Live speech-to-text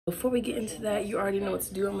Before we get into that, you already know what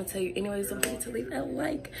to do. I'm gonna tell you anyways. Don't forget to leave that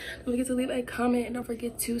like, don't forget to leave a comment, and don't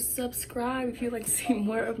forget to subscribe if you'd like to see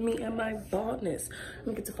more of me and my baldness.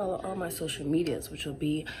 Don't forget to follow all my social medias, which will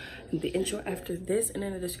be in the intro after this and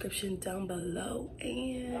in the description down below.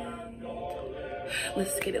 And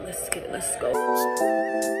let's get it, let's get it, let's go.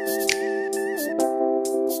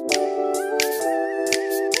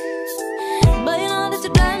 But you know that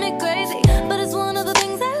you drive me crazy, but it's one of the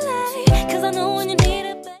things I like, cause I know when you need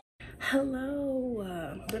it.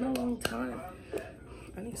 Hello, been a long time.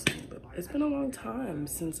 I need something, but it's been a long time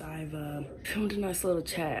since I've filmed a nice little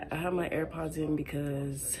chat. I have my AirPods in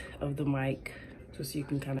because of the mic, just so you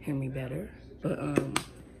can kind of hear me better. But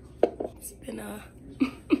it's been a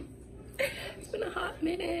it's been a hot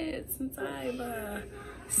minute since I've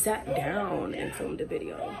sat down and filmed a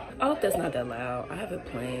video. I hope that's not that loud. I have it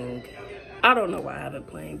playing. I don't know why I have it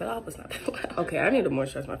playing, but I hope it's not that loud. Okay, I need to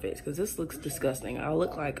moisturize my face because this looks disgusting. I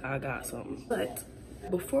look like I got something. But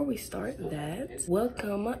before we start that,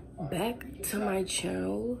 welcome back to my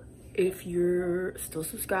channel if you're still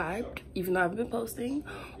subscribed, even though I've been posting,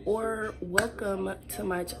 or welcome to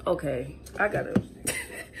my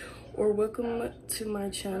or welcome to my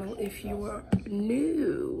channel if you are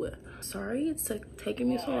new. Sorry it's taking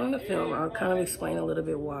me so long to film. I'll kind of explain a little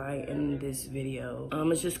bit why in this video.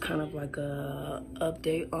 It's just kind of like a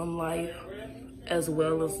update on life, as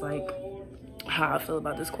well as like how I feel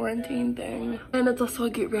about this quarantine thing. And it's also a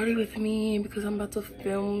get ready with me because I'm about to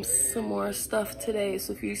film some more stuff today.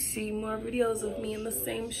 So if you see more videos of me in the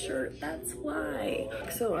same shirt, that's why.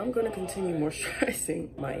 So I'm gonna continue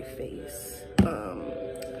moisturizing my face.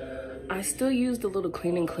 I still use the little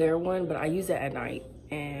Clean and Clear one, but I use it at night,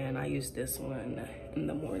 and I use this one in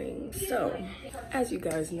the morning. So as you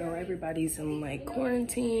guys know, everybody's in like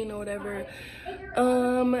quarantine or whatever.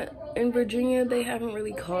 In Virginia they haven't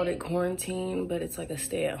really called it quarantine, but it's like a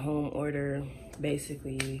stay-at-home order,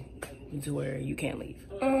 basically, to where you can't leave.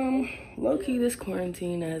 Low-key, this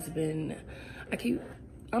quarantine has been, I'm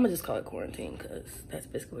gonna just call it quarantine because that's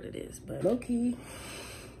basically what it is. But low-key,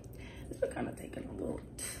 it's been kind of taking a little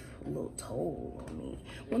toll on me.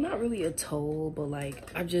 Well, not really a toll, but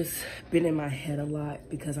like I've just been in my head a lot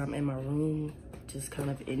because I'm in my room, just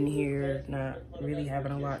kind of in here, not really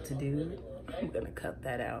having a lot to do. I'm gonna cut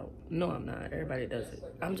that out. No, I'm not. Everybody does it.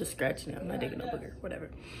 I'm just scratching it. I'm not digging no booger,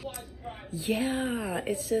 whatever. Yeah,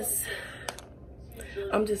 it's just,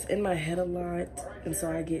 I'm just in my head a lot, and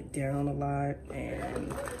so I get down a lot,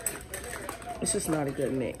 and it's just not a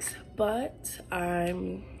good mix. But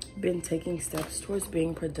I'm been taking steps towards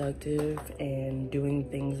being productive and doing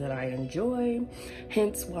things that I enjoy,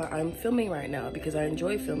 hence why I'm filming right now, because I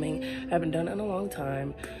enjoy filming. I haven't done it in a long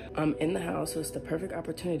time. I'm in the house, so it's the perfect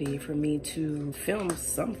opportunity for me to film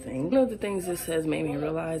something. One of the things this has made me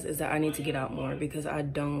realize is that I need to get out more, because I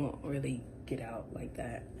don't really get out like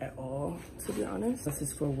that at all, to be honest. This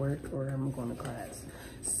is for work or I'm going to class.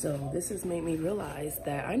 So this has made me realize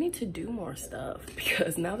that I need to do more stuff,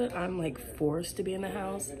 because now that I'm like forced to be in the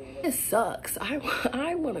house, it sucks. I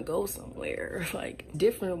want to go somewhere. Like,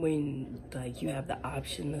 different when like you have the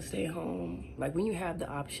option to stay home. Like when you have the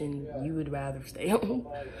option, you would rather stay home,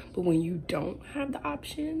 but when you don't have the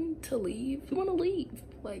option to leave, you want to leave.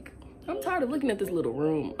 Like, I'm tired of looking at this little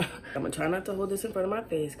room. I'm gonna try not to hold this in front of my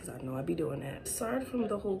face because I know I'd be doing that. Aside from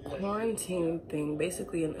the whole quarantine thing,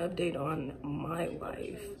 basically an update on my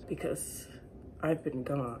life, because I've been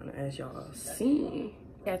gone, as y'all seen.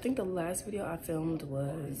 Yeah, I think the last video I filmed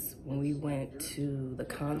was when we went to the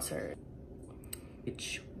concert,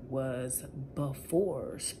 which was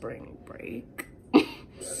before spring break.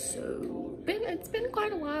 So it's been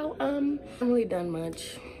quite a while. I haven't really done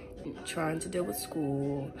much. Trying to deal with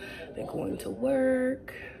school, then going to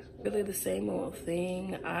work, really the same old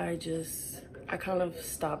thing. I kind of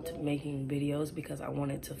stopped making videos because I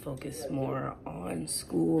wanted to focus more on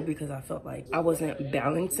school, because I felt like I wasn't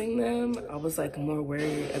balancing them. I was like more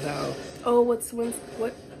worried about, oh, what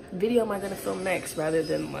video am I gonna film next, rather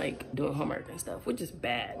than like doing homework and stuff, which is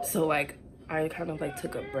bad. So like I kind of like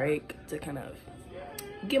took a break to kind of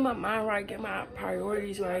get my mind right, get my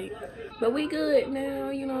priorities right. But we good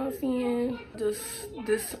now, you know what I'm saying?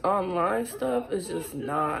 This online stuff is just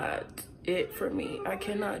not it for me. I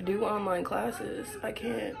cannot do online classes. I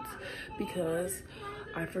can't, because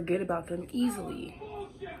I forget about them easily.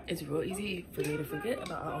 It's real easy for me to forget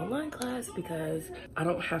about an online class because I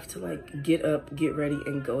don't have to like get up, get ready,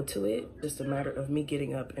 and go to it. Just a matter of me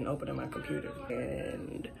getting up and opening my computer.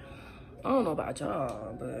 And I don't know about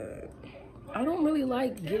y'all, but I don't really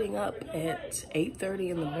like getting up at 8:30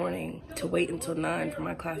 in the morning to wait until 9 for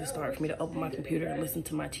my class to start, for me to open my computer and listen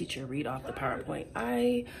to my teacher read off the PowerPoint.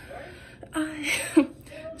 I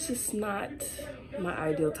It's just not my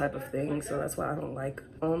ideal type of thing, so that's why I don't like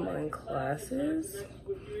online classes.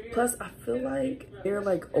 Plus, I feel like they're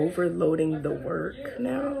like overloading the work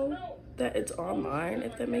now that it's online,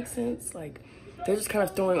 if that makes sense. Like, they're just kind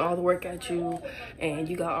of throwing all the work at you, and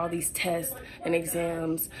you got all these tests and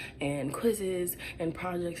exams and quizzes and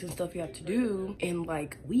projects and stuff you have to do in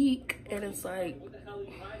like a week, and it's like,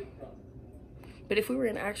 but if we were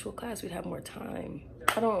in actual class, we'd have more time.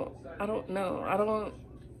 I don't know.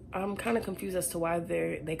 I'm kind of confused as to why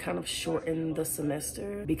they kind of shortened the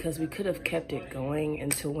semester, because we could have kept it going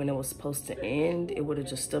until when it was supposed to end. It would have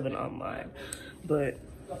just still been online. But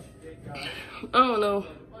I don't know.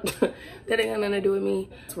 That ain't got nothing to do with me.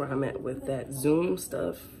 That's where I'm at with that Zoom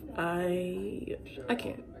stuff. I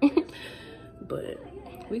can't. But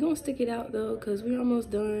we gonna stick it out though, because we almost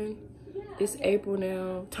done. It's April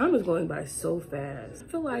now. Time is going by so fast.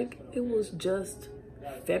 I feel like it was just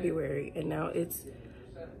February and now it's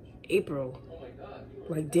April.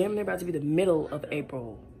 Like, damn, they're about to be the middle of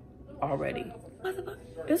April already.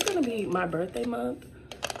 It's gonna be my birthday month,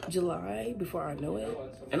 July, before I know it.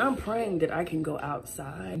 And I'm praying that I can go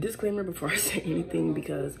outside. Disclaimer before I say anything,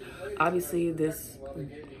 because obviously this,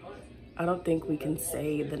 I don't think we can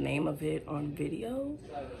say the name of it on video.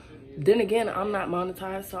 Then again, I'm not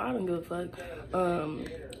monetized, so I don't give a fuck.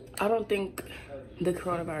 I don't think the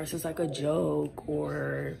coronavirus is like a joke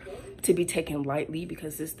or to be taken lightly,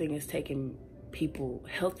 because this thing is taking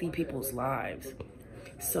healthy people's lives.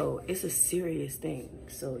 So it's a serious thing.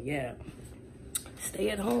 So yeah, stay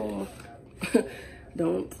at home.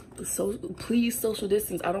 Please social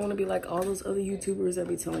distance. I don't want to be like all those other YouTubers that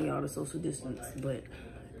be telling y'all to social distance, but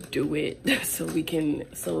do it so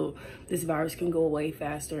this virus can go away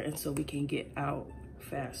faster, and so we can get out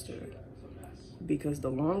faster. Because the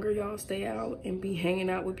longer y'all stay out and be hanging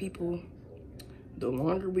out with people, the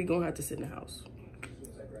longer we gonna have to sit in the house.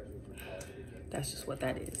 That's just what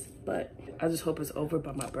that is. But I just hope it's over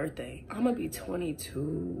by my birthday. I'm gonna be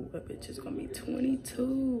 22. A bitch is gonna be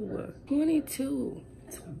 22. 22.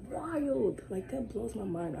 It's wild. Like, that blows my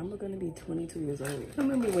mind. I'm gonna be 22 years old. I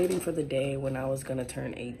remember waiting for the day when I was gonna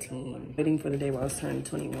turn 18. Waiting for the day when I was turning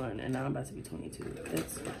 21, and now I'm about to be 22.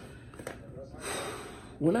 It's,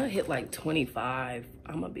 when I hit like 25,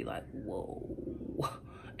 I'm gonna be like, whoa.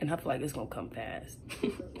 And I feel like it's gonna come fast.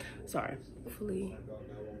 Sorry. Hopefully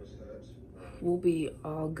we'll be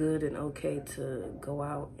all good and okay to go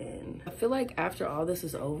out. And I feel like after all this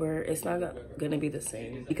is over, it's not gonna be the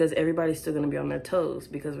same, because everybody's still gonna be on their toes,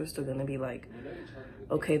 because we're still gonna be like,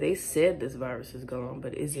 okay, they said this virus is gone,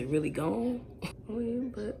 but is it really gone? Oh yeah,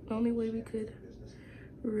 but the only way we could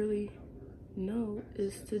really know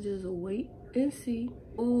is to just wait and see.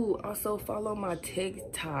 Ooh, also follow my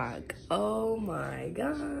TikTok. Oh my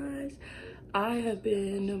gosh, I have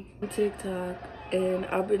been on TikTok,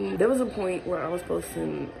 and there was a point where I was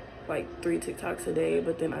posting like 3 TikToks a day,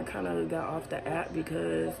 but then I kind of got off the app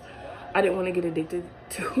because I didn't want to get addicted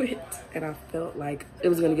to it, and I felt like it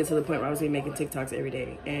was gonna get to the point where I was gonna be making TikToks every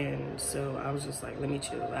day, and so I was just like, let me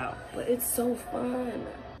chill out. But it's so fun.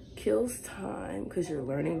 Kills time because you're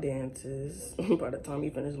learning dances. By the time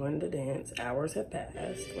you finish learning to dance, hours have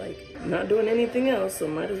passed. Like, not doing anything else, so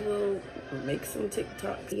might as well make some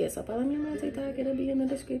TikToks. Yes, so follow me on my TikTok. It'll be in the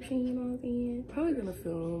description, you know what I'm saying? Probably gonna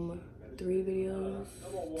film 3 videos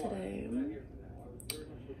today.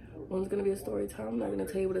 One's gonna be a story time. I'm not gonna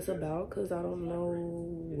tell you what it's about because I don't know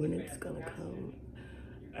when it's gonna come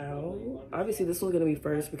out. Obviously this one's gonna be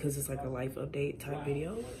first because it's like a life update type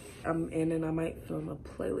video. And then I might film a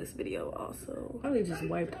playlist video also. Probably just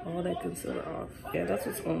wiped all that concealer off. Yeah, that's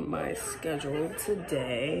what's on my schedule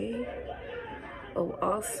today. Oh,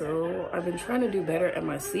 also, I've been trying to do better at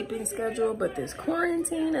my sleeping schedule, but this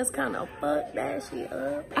quarantine has kind of fucked that shit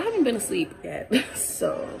up. I haven't been asleep yet.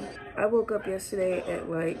 So I woke up yesterday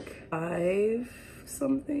at like 5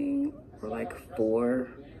 something or like 4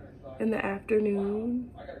 in the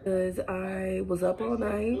afternoon because I was up all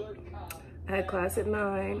night. I had class at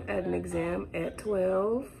 9, I had an exam at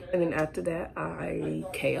 12, and then after that I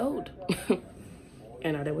KO'd.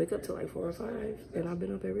 And I didn't wake up till like 4 or 5, and I've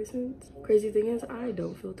been up ever since. Crazy thing is, I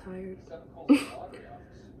don't feel tired.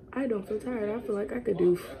 I don't feel tired. I feel like I could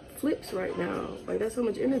do flips right now. Like, that's how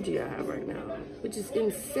much energy I have right now, which is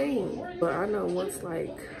insane. But I know once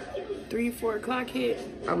like 3, 4 o'clock hit,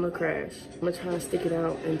 I'm gonna crash. I'm gonna try to stick it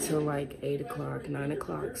out until like 8 o'clock, 9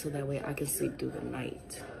 o'clock, so that way I can sleep through the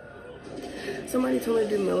night. Somebody told me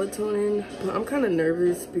to do melatonin, but I'm kind of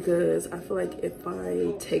nervous because I feel like if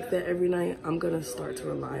I take that every night, I'm gonna start to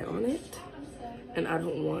rely on it. and I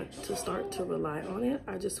don't want to start to rely on it.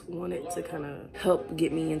 I just want it to kind of help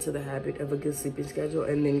get me into the habit of a good sleeping schedule,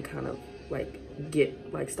 and then kind of like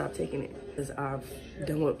stop taking it, because I've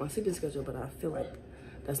done with my sleeping schedule, but I feel like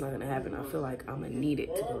that's not gonna happen. I feel like I'm gonna need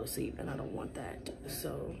it to go to sleep, and I don't want that.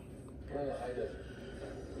 So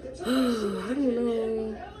I don't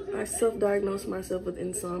know. I self-diagnosed myself with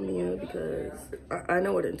insomnia because I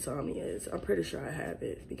know what insomnia is. I'm pretty sure I have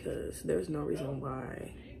it, because there's no reason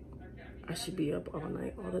why I should be up all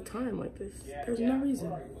night all the time like this. There's no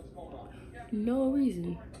reason. No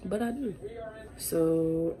reason, but I do.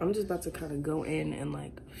 So I'm just about to kind of go in and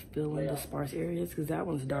like fill in the sparse areas, because that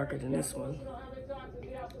one's darker than this one.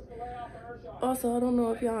 Also, I don't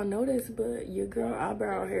know if y'all noticed, but your girl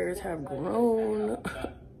eyebrow hairs have grown.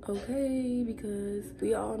 Okay, because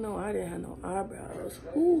we all know I didn't have no eyebrows.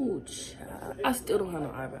 Ooh, child. I still don't have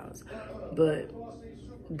no eyebrows, but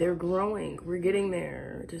they're growing. We're getting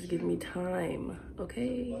there. Just give me time,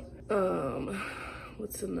 okay?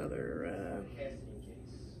 What's another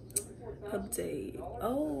update?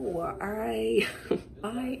 Oh,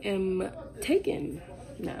 I am taken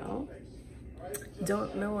now.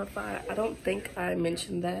 Don't know if I don't think I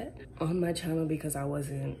mentioned that on my channel, because I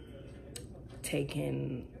wasn't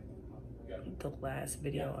taken the last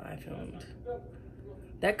video I filmed.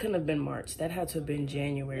 That couldn't have been March. That had to have been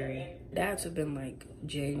January. That had to have been like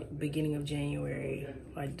beginning of January,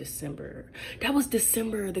 like December. That was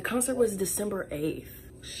December. The concert was December 8th.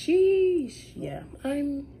 Sheesh. Yeah,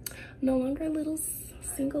 I'm no longer a little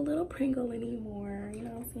single little Pringle anymore. You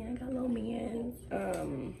know what I'm saying? I got little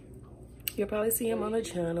man. You'll probably see him on the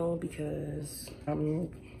channel, because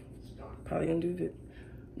I'm probably gonna do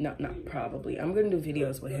not probably. I'm gonna do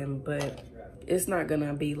videos with him, but it's not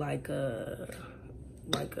gonna be like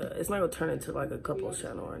it's not gonna turn into like a couple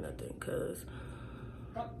channel or nothing, because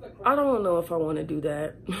I don't know if I want to do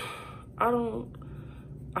that. I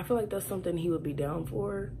feel like that's something he would be down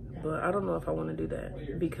for, but I don't know if I want to do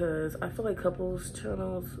that, because I feel like couples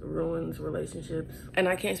channels ruins relationships, and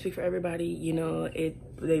I can't speak for everybody. You know,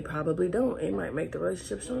 they probably don't. It might make the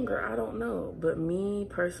relationship stronger. I don't know, but me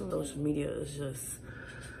personally, social media is just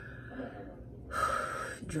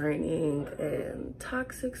draining and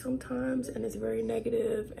toxic sometimes, and it's very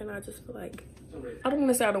negative, and I just feel like I don't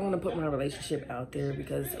want to say I don't want to put my relationship out there,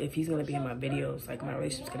 because if he's going to be in my videos, like, my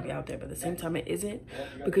relationship's going to be out there, but at the same time it isn't,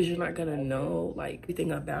 because you're not going to know like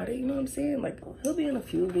everything about it, you know what I'm saying? Like, he'll be in a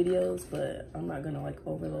few videos, but I'm not going to like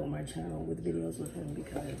overload my channel with videos with him,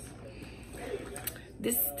 because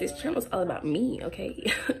this channel's all about me,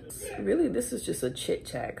 okay? Really, this is just a chit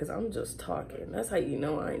chat, because I'm just talking. That's how you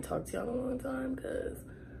know I ain't talked to y'all in a long time, because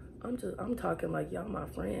I'm talking like y'all my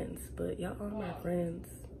friends, but y'all are my friends.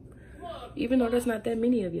 Even though there's not that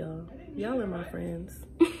many of y'all. Y'all are my friends.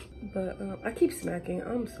 But I keep smacking.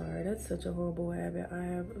 I'm sorry, that's such a horrible habit I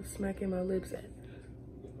have of smacking my lips at.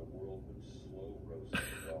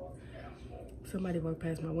 Somebody walked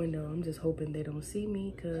past my window. I'm just hoping they don't see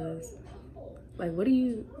me, because like, what do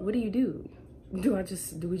you do? Do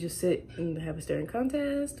we just sit and have a staring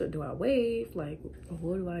contest, or do I wave? Like,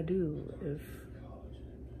 what do I do if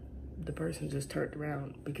the person just turned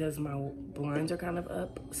around? Because my blinds are kind of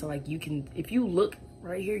up, so like, you can, if you look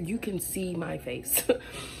right here, you can see my face.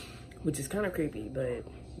 Which is kind of creepy, but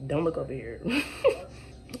don't look over here.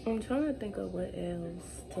 I'm trying to think of what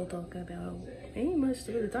else to talk about. Ain't much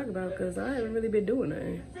to really talk about, because I haven't really been doing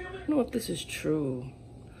it. I don't know if this is true,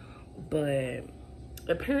 but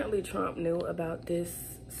apparently Trump knew about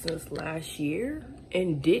this since last year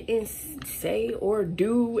and didn't say or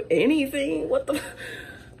do anything. What the?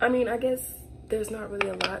 I mean, I guess there's not really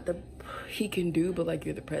a lot that he can do, but like,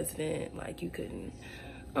 you're the president, like, you couldn't,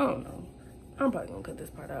 I don't know. I'm probably gonna cut this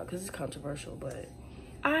part out because it's controversial, but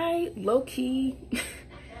I low-key,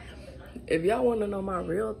 if y'all want to know my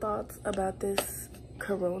real thoughts about this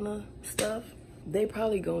corona stuff, they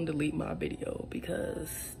probably gonna delete my video, because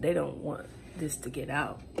they don't want this to get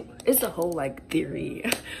out. It's a whole like theory,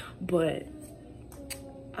 but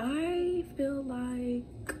I feel like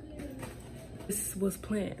this was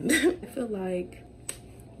planned. I feel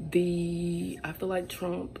like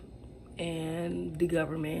Trump and the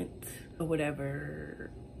government or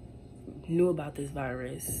whatever knew about this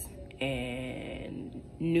virus and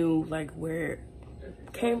knew like where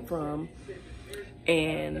it came from,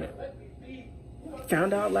 and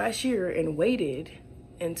found out last year and waited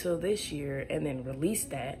until this year and then released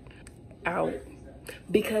that out.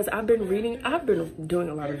 Because I've been doing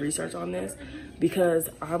a lot of research on this, because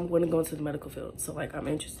I'm going to go into the medical field, so like, I'm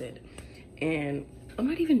interested, and I'm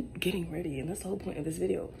not even getting ready, and that's the whole point of this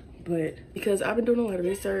video. But because I've been doing a lot of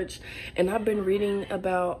research, and I've been reading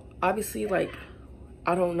about, obviously, like,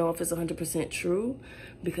 I don't know if it's 100% true,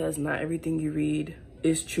 because not everything you read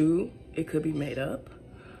is true. It could be made up.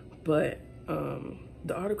 But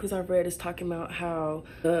the articles I've read is talking about how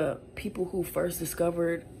the people who first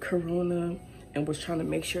discovered corona and was trying to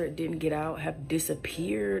make sure it didn't get out have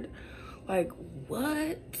disappeared. Like,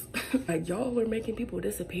 what? Like, y'all are making people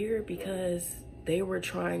disappear because they were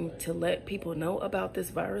trying to let people know about this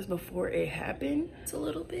virus before it happened? It's a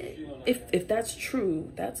little bit, if that's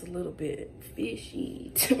true, that's a little bit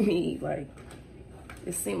fishy to me. Like,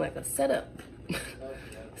 it seemed like a setup.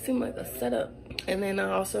 Seemed like a setup. And then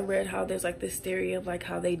I also read how there's like this theory of like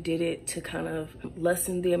how they did it to kind of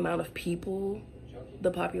lessen the amount of people, the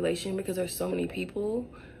population, because there's so many people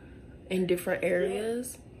in different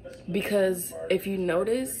areas. Because if you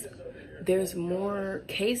notice, there's more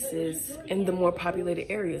cases in the more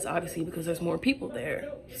populated areas, obviously, because there's more people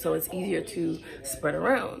there. So it's easier to spread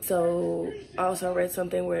around. So I also read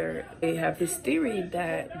something where they have this theory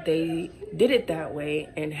that they did it that way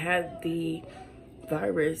and had the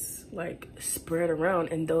virus like spread around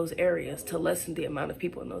in those areas to lessen the amount of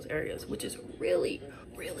people in those areas, which is really,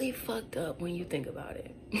 really fucked up when you think about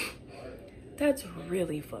it. That's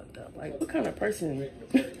really fucked up. Like, what kind of person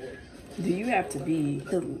do you have to be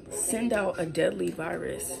to send out a deadly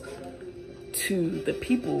virus to the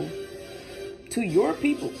people, to your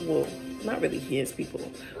people? Well, not really his people,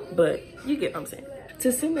 but you get what I'm saying.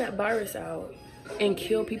 To send that virus out and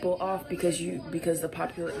kill people off because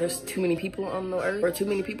there's too many people on the earth or too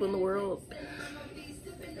many people in the world.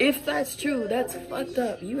 If that's true, that's fucked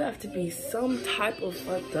up. You have to be some type of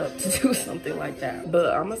fucked up to do something like that.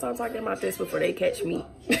 But I'm gonna stop talking about this before they catch me.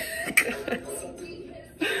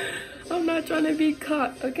 I'm not trying to be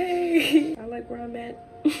caught, okay? I like where I'm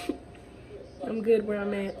at. I'm good where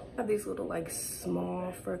I'm at. I have these little like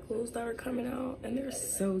small freckles that are coming out and they're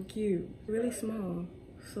so cute, really small.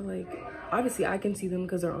 So like, obviously I can see them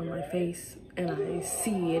because they're on my face and I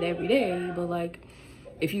see it every day, but like,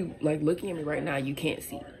 if you like looking at me right now, you can't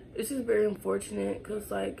see. It's just very unfortunate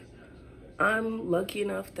because like, I'm lucky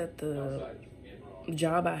enough that the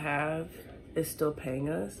job I have is still paying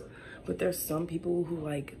us, but there's some people who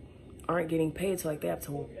like aren't getting paid, so like they have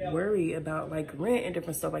to worry about like rent and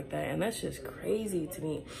different stuff like that, and that's just crazy to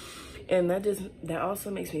me. And that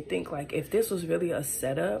also makes me think, like, if this was really a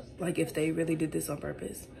setup, like if they really did this on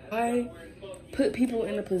purpose, why put people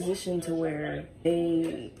in a position to where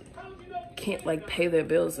they can't like pay their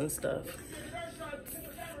bills and stuff?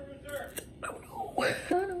 I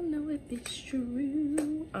don't know if it's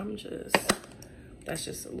true. That's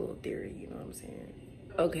just a little theory, you know what I'm saying?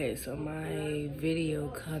 Okay, so my video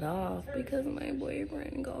cut off because my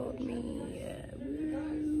boyfriend called me.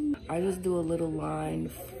 I just do a little line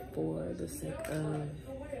for the sake of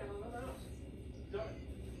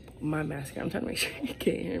my mascara. I'm trying to make sure you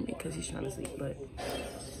can't hear me because he's trying to sleep, but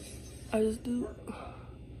I just do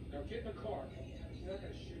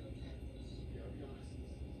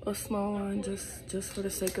a small line just for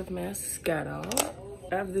the sake of mascara.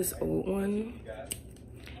 I have this old one,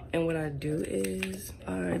 and what I do is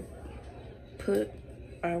I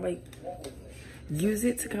like use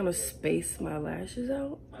it to kind of space my lashes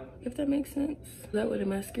out, if that makes sense. That way the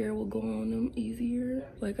mascara will go on them easier.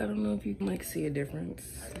 Like, I don't know if you can like see a difference,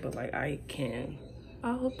 but like I can.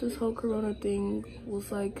 I hope this whole corona thing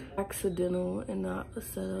was like accidental and not a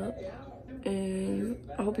setup. And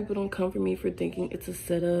I hope people don't come for me for thinking it's a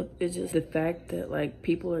setup. It's just the fact that like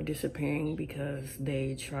people are disappearing because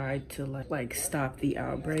they tried to like stop the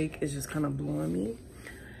outbreak is just kind of blowing me.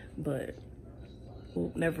 But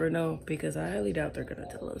we'll never know, because I highly doubt they're gonna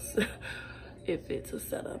tell us if it's a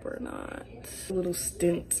setup or not. A little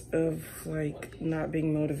stint of like not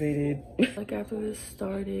being motivated. Like after this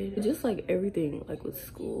started, just like everything, like with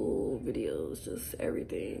school, videos, just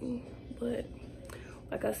everything. But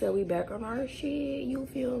like I said, we back on our shit, you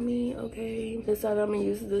feel me, okay? Decided I'm gonna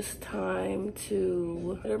use this time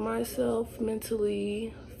to better myself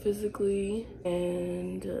mentally, physically,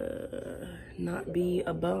 and not be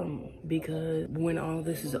a bum, because when all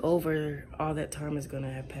this is over, all that time is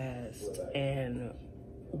gonna have passed, and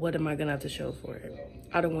what am I gonna have to show for it?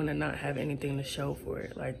 I don't want to not have anything to show for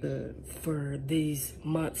it, like for these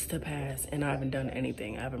months to pass and I haven't done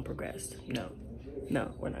anything, I haven't progressed.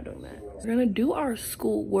 No, we're not doing that. We're gonna do our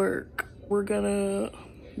school work. We're gonna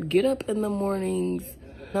get up in the mornings,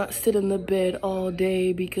 not sit in the bed all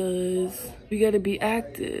day, because we gotta be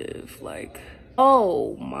active. Like,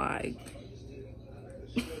 oh my.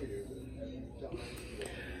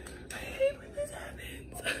 I hate when this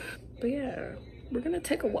happens. But yeah, we're gonna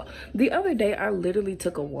take a walk. The other day, I literally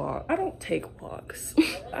took a walk. I don't take walks.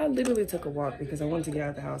 I literally took a walk because I wanted to get out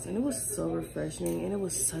of the house, and it was so refreshing, and it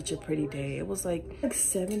was such a pretty day. It was like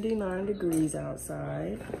 79 degrees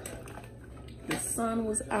outside. The sun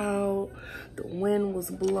was out, the wind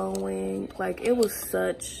was blowing. Like, it was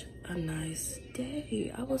such a nice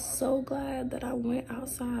day. I was so glad that I went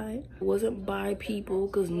outside. I wasn't by people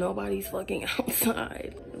because nobody's fucking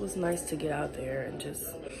outside. It was nice to get out there and just...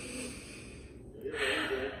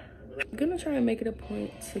 I'm gonna try and make it a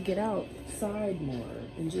point to get outside more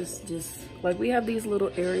and just like, we have these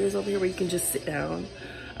little areas over here where you can just sit down.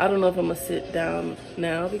 I don't know if I'm gonna sit down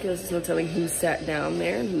now because there's no telling who sat down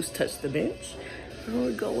there and who's touched the bench. Oh,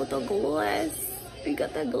 we go with the gloss. We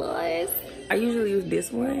got the gloss. I usually use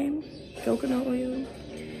this one, coconut oil,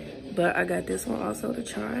 but I got this one also to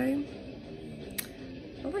try.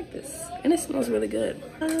 I like this, and it smells really good.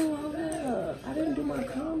 Oh, hold up. I didn't do my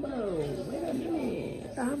combo. Wait a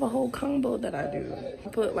minute. I have a whole combo that I do. I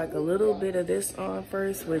put like a little bit of this on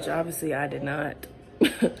first, which obviously I did not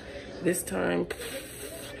this time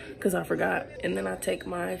because I forgot. And then I take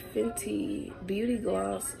my Fenty Beauty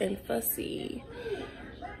Gloss in Fussy,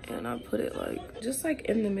 and I put it like, just like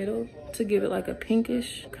in the middle to give it like a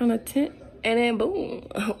pinkish kind of tint. And then boom,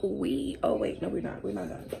 oh wait, no, we're not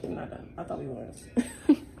done. We're not done. I thought we was.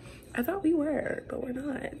 I thought we were, but we're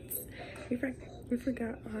not. We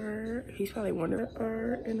forgot our, he's probably wondering,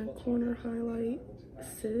 our inner corner highlight,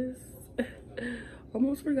 sis.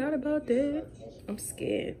 Almost forgot about that. I'm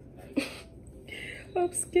scared.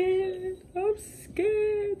 I'm scared. I'm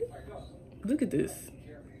scared. Look at this.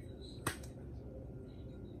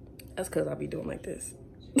 That's because I'll be doing like this.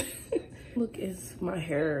 Look, my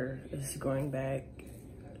hair is growing back.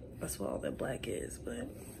 That's what all that black is, but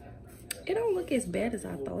it don't look as bad as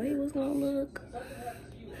I thought it was gonna look.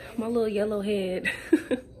 My little yellow head.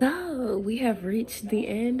 So we have reached the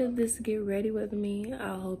end of this Get Ready With Me.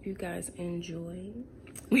 I hope you guys enjoy.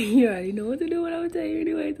 You already know what to do, what I would tell you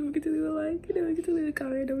anyway. Don't forget to leave a like, don't forget to leave a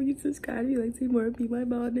comment, don't forget to subscribe if you like to see more of me, my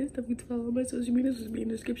baldness. Don't forget to follow my social media, which will be in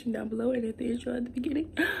the description down below and at the intro at the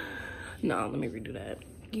beginning. No, let me redo that.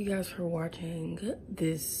 Thank you guys for watching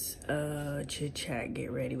this chit chat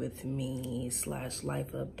Get Ready With Me /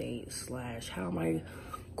 life update / how my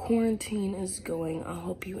quarantine is going. I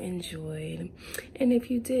hope you enjoyed, and if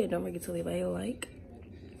you did, don't forget to leave a like,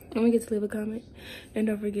 don't forget to leave a comment, and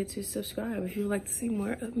don't forget to subscribe if you would like to see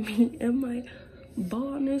more of me and my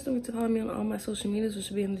baldness. Don't forget to follow me on all my social medias, which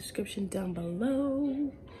will be in the description down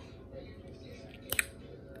below,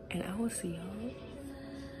 and I will see y'all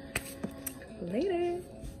later.